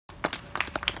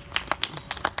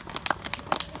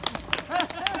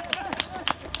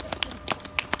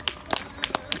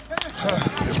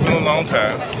long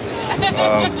time.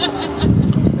 I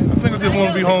think I just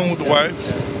want to be home with the wife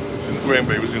and the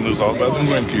grandbabies, it's all about the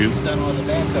grandkids.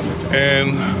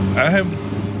 And I have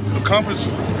accomplished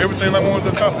everything I wanted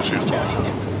to accomplish here.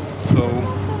 So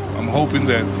I'm hoping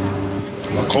that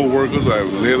my co-workers,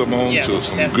 I've led them on to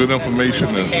some good information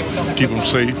and keep them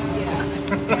safe.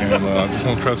 And I just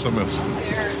want to try something else.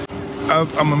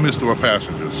 I'm a mister of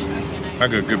passengers. I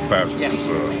got good passengers.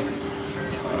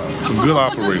 Some good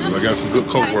operators. I got some good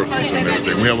co-workers and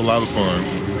everything. We have a lot of fun,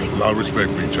 a lot of respect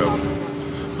for each other.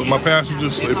 But my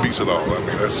passengers, it beats it all. I mean,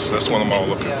 that's what I'm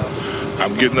all up here.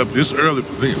 I'm getting up this early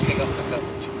for them.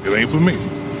 It ain't for me,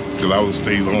 because I would have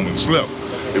stayed home and slept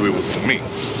if it was for me.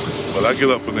 But I get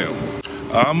up for them.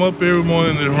 I'm up every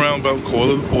morning around about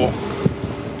 4:45.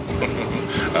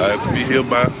 I have to be here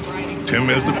by 10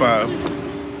 minutes to 5.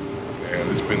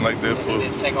 And it's been like that for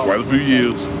quite a few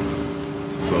years.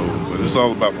 So, but it's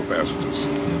all about my passengers.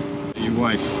 Your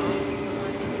wife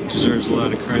deserves a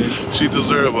lot of credit. She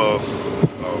deserves a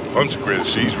bunch of credit.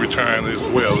 She's retiring as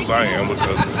well as I am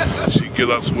because she gets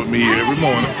up with me every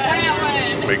morning,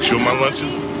 make sure my lunch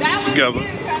is together,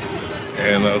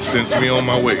 and sends me on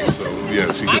my way. So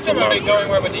yeah, she gets a lot of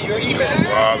credit. Gets a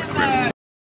lot of credit.